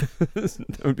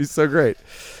 That would be so great.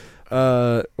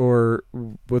 Or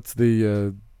what's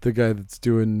the guy that's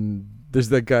doing... There's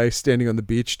that guy standing on the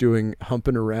beach doing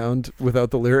Humping Around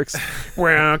without the lyrics. I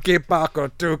don't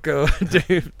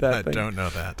know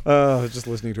that. I was just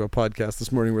listening to a podcast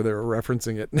this morning where they were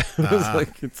referencing it. I was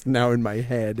like, it's now in my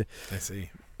head. I see.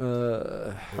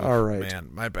 All right. Man,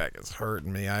 my back is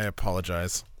hurting me. I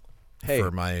apologize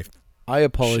for my I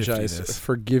apologize shiftiness.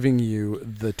 for giving you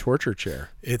the torture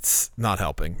chair. It's not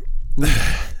helping.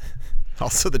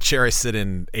 Also, the chair I sit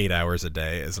in 8 hours a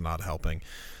day is not helping.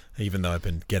 Even though I've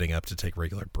been getting up to take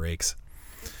regular breaks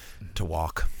to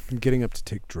walk. I'm getting up to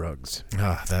take drugs.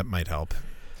 That might help.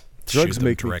 Drugs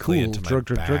make me cool.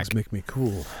 Drugs make me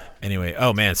cool. Anyway,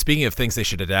 oh man, speaking of things they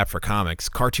should adapt for comics,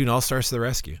 Cartoon All-Stars to the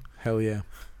rescue. Hell yeah.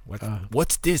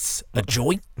 What's this? A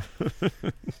joint?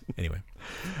 Anyway.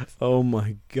 Oh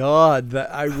my God.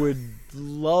 I would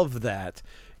love that.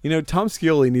 You know, Tom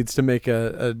Scioli needs to make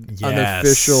an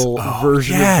official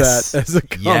version of that as a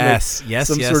comic. Yes,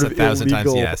 some sort of 1,000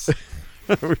 illegal... times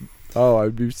yes.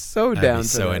 I'd be so down. I'd be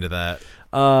so into that.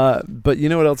 But you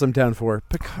know what else I'm down for?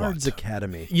 Picard's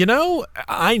Academy. You know,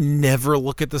 I never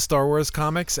look at the Star Wars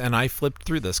comics, and I flipped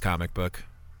through this comic book.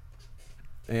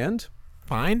 And?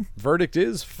 Fine. Verdict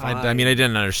is fine. I mean, I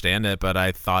didn't understand it, but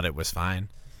I thought it was fine.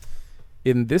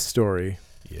 In this story...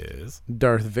 Yes.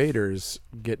 Darth Vader's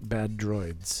get bad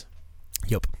droids.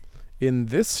 Yep. In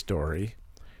this story,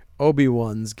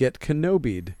 Obi-Wan's get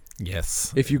Kenobi'd.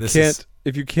 Yes. If you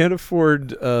can't afford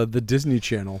the Disney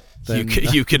Channel, then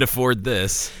you can afford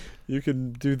this. You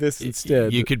can do this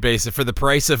instead. You could base it for the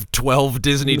price of 12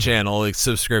 Disney Channel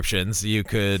subscriptions. You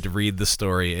could read the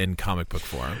story in comic book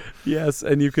form. Yes,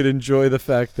 and you could enjoy the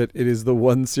fact that it is the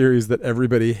one series that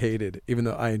everybody hated, even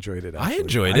though I enjoyed it. Actually. I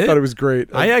enjoyed it. I thought it was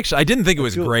great. I didn't think it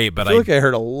was great, but I feel like I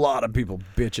heard a lot of people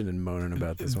bitching and moaning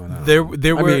about this one. There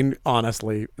were. I mean,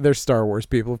 honestly, they're Star Wars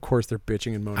people. Of course, they're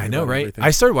bitching and moaning. I know, about right? everything.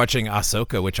 I started watching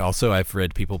Ahsoka, which also I've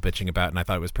read people bitching about, and I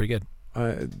thought it was pretty good.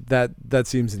 That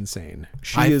seems insane.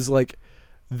 She is like,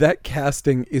 that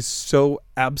casting is so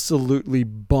absolutely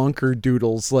bonker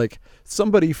doodles. Like,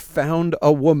 somebody found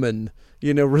a woman.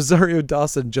 You know, Rosario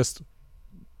Dawson just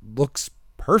looks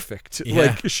perfect. Yeah.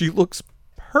 Like, she looks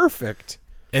perfect.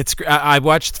 It's. I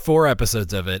watched 4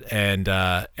 episodes of it, and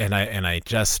I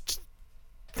just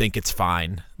think it's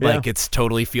fine. Yeah. Like, it's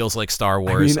totally feels like Star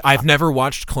Wars. I've never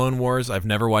watched Clone Wars. I've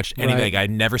never watched anything. I've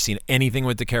never seen anything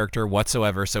with the character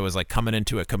whatsoever. So it was like coming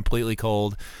into it completely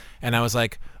cold, and I was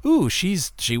like, "Ooh, she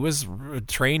was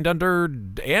trained under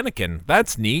Anakin.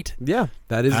 That's neat." Yeah,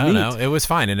 that is I neat. don't know. It was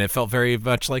fine, and it felt very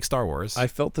much like Star Wars. I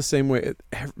felt the same way.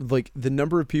 Like, the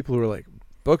number of people who were like,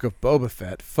 "Book of Boba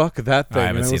Fett, fuck that thing." I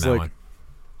haven't seen that one.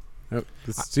 Oh,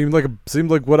 this seemed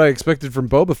like what I expected from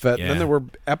Boba Fett. Yeah. And then there were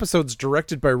episodes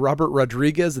directed by Robert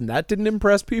Rodriguez, and that didn't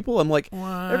impress people. I'm like,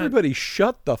 What? everybody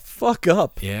shut the fuck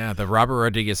up. Yeah, the Robert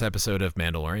Rodriguez episode of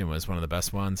Mandalorian was one of the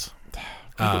best ones.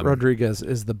 Robert Rodriguez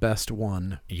is the best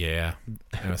one. Yeah,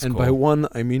 that was And cool. by one,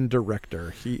 I mean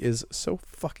director. He is so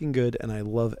fucking good, and I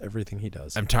love everything he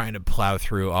does. I'm trying to plow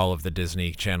through all of the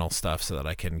Disney Channel stuff so that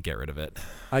I can get rid of it.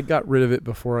 I got rid of it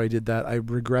before I did that. I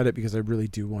regret it because I really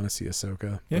do want to see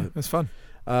Ahsoka. Yeah, but, it was fun.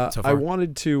 So I far.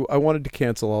 wanted to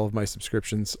cancel all of my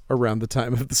subscriptions around the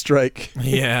time of the strike.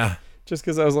 Yeah, Just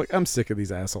because I was like, I'm sick of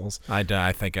these assholes. I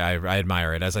think I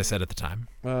admire it, as I said at the time.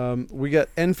 We got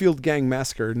Enfield Gang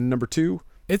Massacre #2.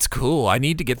 It's cool. I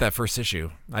need to get that first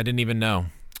issue. I didn't even know.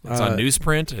 It's on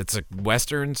newsprint. It's a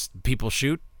westerns. People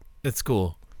shoot. It's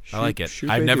cool. I like it.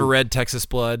 I've never read Texas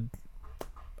Blood,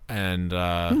 and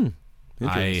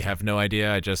I have no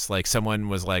idea. I just like someone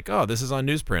was like, "Oh, this is on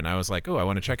newsprint." I was like, "Oh, I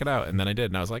want to check it out," and then I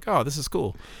did, and I was like, "Oh, this is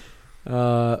cool."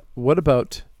 What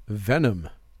about Venom?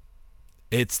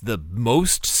 It's the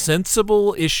most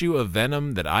sensible issue of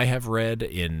Venom that I have read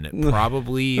in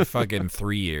probably fucking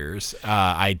 3 years.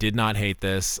 I did not hate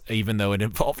this, even though it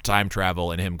involved time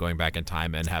travel and him going back in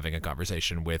time and having a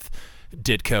conversation with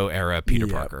Ditko era Peter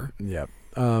Parker. Yep.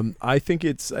 I think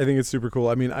it's super cool.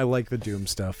 I mean, I like the Doom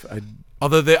stuff.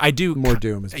 Although I do more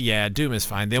Doom is Doom is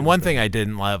fine. The one thing I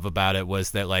didn't love about it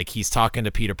was that like he's talking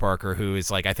to Peter Parker, who is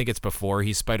like, I think it's before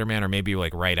he's Spider-Man or maybe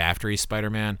like right after he's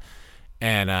Spider-Man.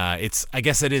 And I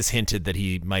guess it is hinted that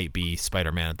he might be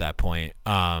Spider-Man at that point.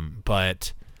 And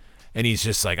he's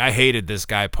just like, I hated this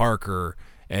guy Parker,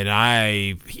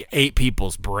 and he ate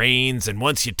people's brains. And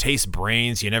once you taste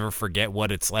brains, you never forget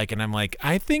what it's like. And I'm like,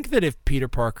 I think that if Peter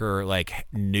Parker like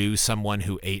knew someone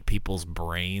who ate people's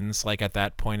brains, like at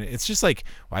that point, it's just like,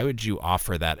 why would you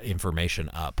offer that information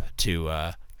up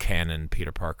to canon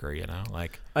Peter Parker? You know,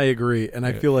 like I agree, and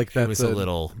I feel like that was a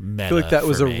little meta. I feel like that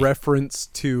was for a me. reference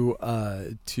to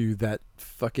that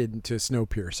fucking to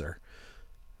Snowpiercer.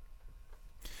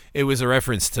 It was a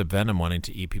reference to Venom wanting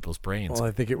to eat people's brains. Well,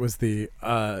 I think it was the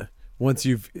I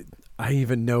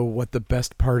even know what the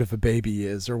best part of a baby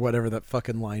is, or whatever that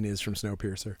fucking line is from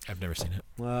Snowpiercer. I've never seen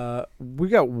it. We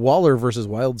got Waller versus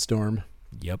Wildstorm,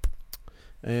 Yep.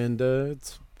 and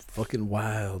it's fucking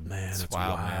wild, man. It's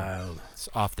wild, man. It's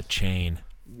off the chain.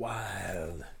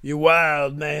 Wild. You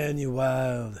wild, man. You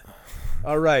wild.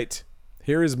 All right.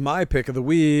 Here is my pick of the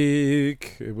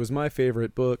week. It was my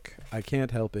favorite book. I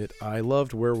can't help it. I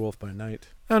loved Werewolf by Night.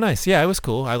 Oh, nice. Yeah, it was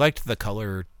cool. I liked the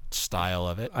color style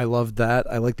of it. I loved that.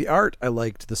 I liked the art. I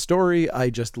liked the story. I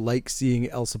just like seeing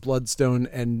Elsa Bloodstone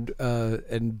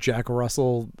and Jack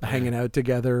Russell hanging out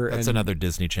together. That's another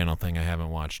Disney Channel thing I haven't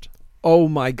watched. Oh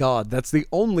my God, that's the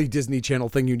only Disney Channel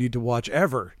thing you need to watch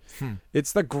ever.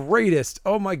 It's the greatest.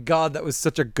 Oh my God, that was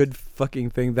such a good fucking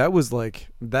thing. That was like,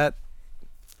 that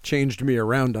changed me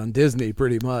around on Disney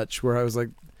pretty much, where I was like,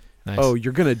 Nice. oh,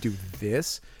 you're going to do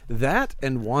this? That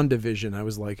and WandaVision, I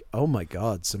was like, oh my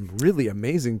God, some really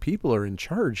amazing people are in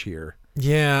charge here.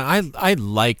 Yeah, I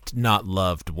liked, not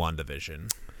loved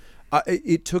WandaVision.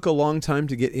 It took a long time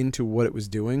to get into what it was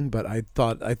doing, but I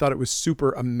thought it was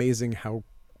super amazing how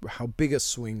big a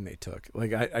swing they took.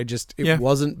 Like it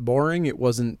wasn't boring. It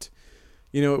wasn't,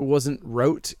 it wasn't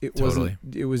rote. It Totally.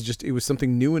 wasn't. It was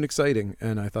something new and exciting,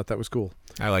 and I thought that was cool.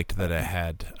 I liked that it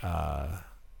had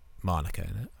Monica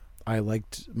in it. I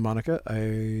liked Monica.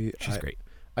 She's great.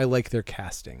 I like their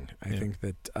casting. I think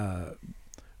that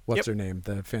what's her name?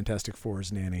 The Fantastic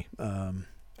Four's nanny.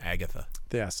 Agatha.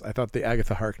 Yes, I thought the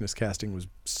Agatha Harkness casting was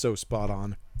so spot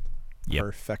on. Yep.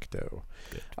 Perfecto.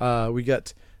 We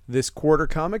got this quarter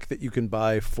comic that you can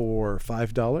buy for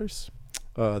 $5.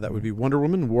 That would be Wonder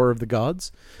Woman, War of the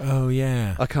Gods. Oh,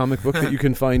 yeah. A comic book that you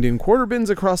can find in quarter bins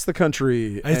across the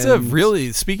country. It's a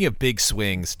really, speaking of big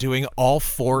swings, doing all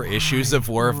 4 issues of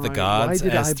War of the Gods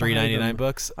as $3.99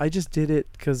 books. I just did it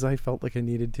because I felt like I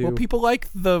needed to. Well, people like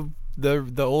the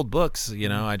old books, you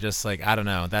know. I just like, I don't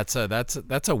know. That's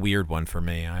a weird one for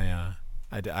me. I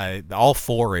all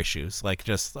 4 issues, like,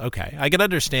 just okay. I can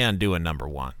understand doing number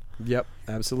 1. Yep,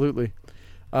 absolutely.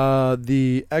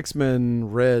 The X-Men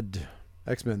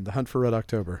The Hunt for Red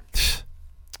October.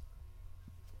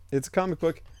 It's a comic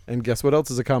book, and guess what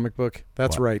else is a comic book?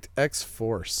 That's right,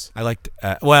 X-Force. I liked.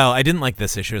 I didn't like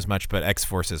this issue as much, but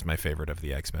X-Force is my favorite of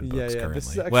the X-Men books currently. This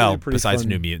is actually besides fun.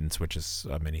 New Mutants, which is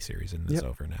a miniseries and it's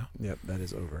over now. Yep, that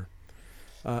is over.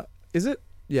 Is it?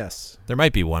 Yes. There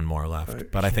might be one more left,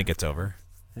 but I think it's over.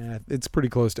 Yeah, it's pretty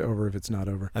close to over if it's not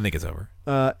over. I think it's over.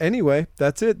 Anyway,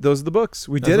 that's it. Those are the books.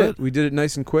 We did it. We did it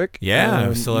nice and quick. Yeah,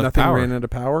 we still have nothing power. ran out of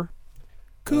power.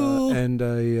 Cool. And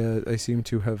I seem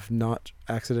to have not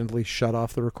accidentally shut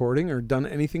off the recording or done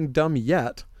anything dumb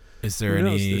yet. Is there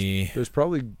any? There's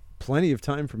probably plenty of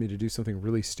time for me to do something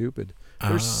really stupid.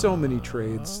 There's so many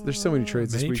trades. There's so many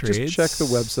trades this week. Trades? Just check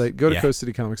the website. Go to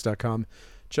coastcitycomics.com.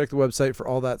 Check the website for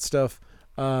all that stuff.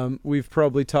 We've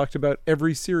probably talked about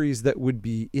every series that would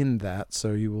be in that,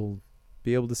 so you will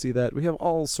be able to see that. We have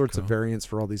all sorts of variants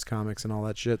for all these comics and all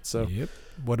that shit. So,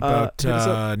 what about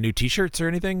new T-shirts or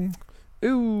anything?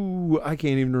 Ooh, I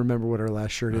can't even remember what our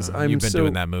last shirt is. You've been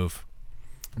doing that move.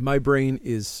 My brain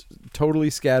is totally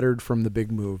scattered from the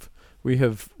big move. We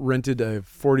have rented a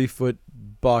 40-foot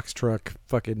box truck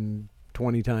fucking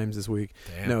 20 times this week.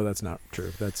 Damn. No, that's not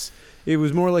true. It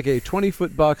was more like a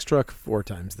 20-foot box truck 4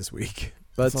 times this week.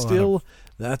 But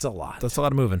that's a lot. That's a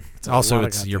lot of moving.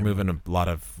 You're moving a lot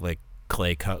of like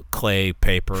clay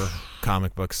paper,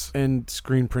 comic books, and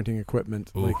screen printing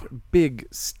equipment. Ooh. Like big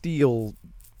steel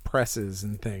presses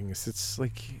and things. It's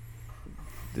like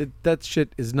that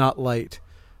shit is not light.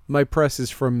 My press is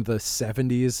from the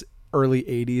 70s, early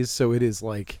 80s, so it is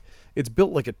like it's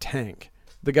built like a tank.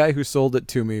 The guy who sold it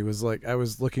to me was like, I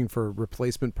was looking for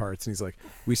replacement parts, and he's like,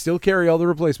 we still carry all the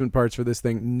replacement parts for this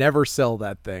thing. Never sell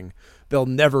that thing. They'll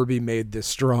never be made this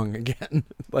strong again.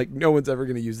 Like, no one's ever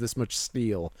going to use this much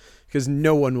steel because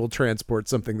no one will transport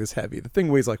something this heavy. The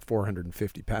thing weighs like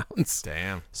 450 pounds.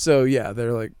 Damn. So, yeah,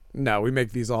 they're like, no, we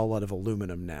make these all out of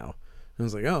aluminum now. And I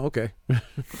was like, oh, okay.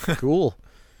 Cool.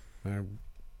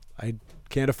 I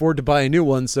can't afford to buy a new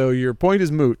one, so your point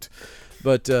is moot.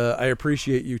 But I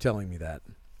appreciate you telling me that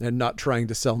and not trying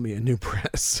to sell me a new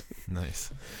press.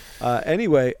 Nice.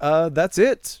 Anyway, that's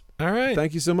it. All right.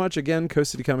 Thank you so much. Again,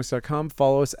 coastcitycomics.com.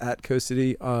 Follow us at Coast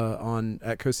City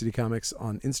at Coast City Comics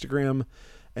on Instagram,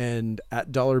 and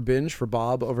at Dollar Binge for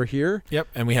Bob over here. Yep.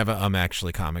 And we have a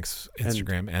Actually Comics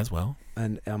Instagram as well.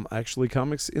 And Actually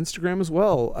Comics Instagram as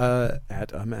well,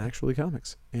 at Actually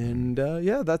Comics. And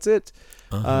yeah, that's it.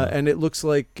 And it looks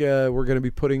like we're going to be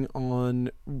putting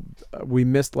on. We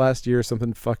missed last year,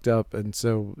 something fucked up, and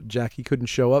so Jackie couldn't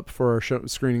show up for our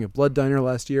screening of Blood Diner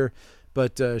last year,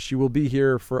 but she will be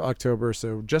here for October.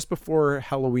 So just before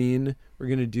Halloween, we're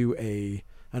going to do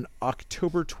an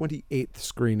October 28th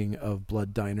screening of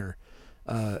Blood Diner.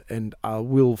 And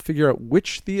we'll figure out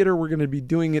which theater we're going to be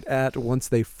doing it at once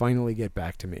they finally get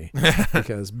back to me.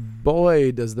 Because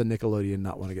boy, does the Nickelodeon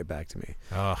not want to get back to me.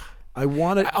 I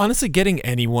want it. Honestly, getting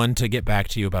anyone to get back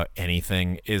to you about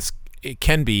anything it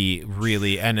can be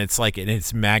really, and it's like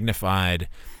it's magnified.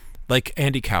 Like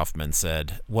Andy Kaufman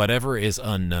said, whatever is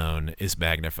unknown is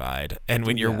magnified. And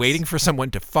when you're waiting for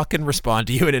someone to fucking respond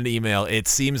to you in an email, it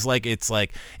seems like it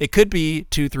could be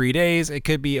 2-3 days, it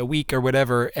could be a week or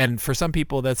whatever. And for some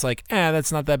people, that's like,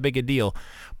 that's not that big a deal.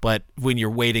 But when you're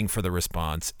waiting for the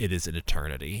response, it is an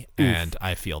eternity. Oof. And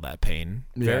I feel that pain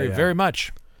very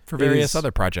much for various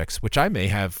other projects, which I may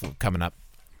have coming up.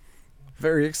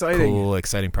 Very exciting. Cool,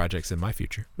 exciting projects in my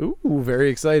future. Ooh,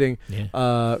 very exciting.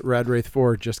 Yeah. Rad Wraith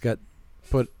 4 just got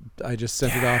put. I just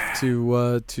sent it off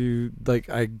to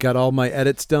like I got all my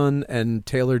edits done, and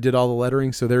Taylor did all the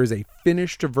lettering. So there is a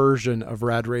finished version of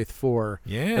Rad Wraith 4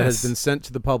 that has been sent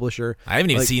to the publisher. I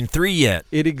haven't even seen 3 yet.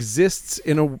 It exists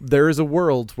there is a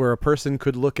world where a person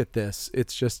could look at this.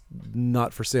 It's just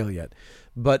not for sale yet,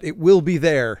 but it will be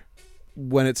there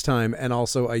when it's time. And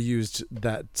also I used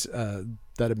that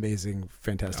amazing,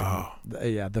 fantastic,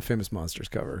 the Famous Monsters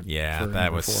cover. Yeah,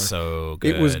 that was so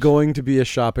good. It was going to be a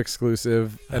shop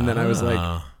exclusive, and then I was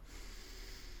like,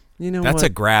 You know That's what? a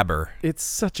grabber. It's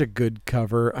such a good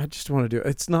cover. I just want to do it.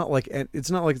 It's not like it's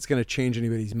going to change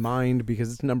anybody's mind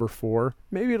because it's number 4.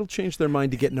 Maybe it'll change their mind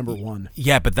to get number 1.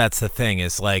 Yeah, but that's the thing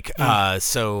is like,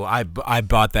 so I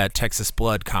bought that Texas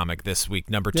Blood comic this week,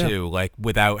 number 2, like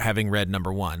without having read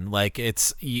number 1. Like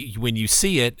it's when you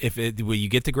see it, when you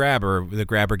get the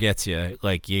grabber gets you.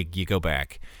 Like you go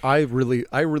back. I really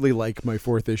like my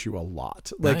 4th issue a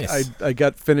lot. Like Nice. I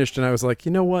got finished and I was like,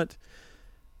 you know what?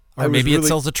 Or maybe it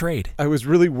sells a trade. I was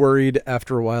really worried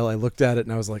after a while. I looked at it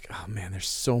and I was like, oh man, there's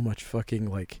so much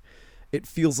fucking like, it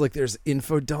feels like there's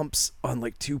info dumps on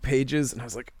like 2 pages. And I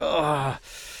was like, oh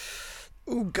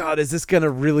God, is this going to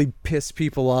really piss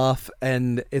people off?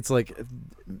 And it's like,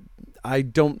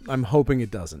 I'm hoping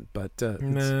it doesn't, but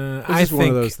it's just one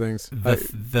of those things.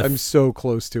 I'm so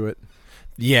close to it.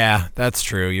 Yeah, that's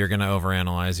true. You're going to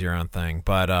overanalyze your own thing.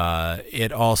 But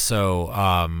it also...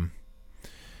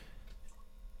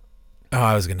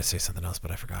 I was going to say something else,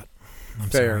 but I forgot. I'm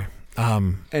Fair.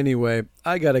 Sorry. Anyway,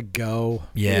 I got to go.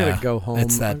 Yeah. I got to go home.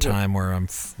 It's that time where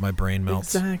my brain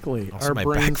melts. Exactly. Also, my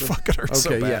back fucking hurts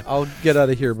so bad. Okay, yeah. I'll get out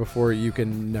of here before you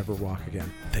can never walk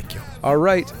again. Thank you. All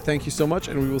right. Thank you so much,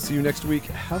 and we will see you next week.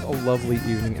 Have a lovely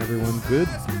evening, everyone. Good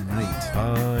night.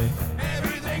 Bye.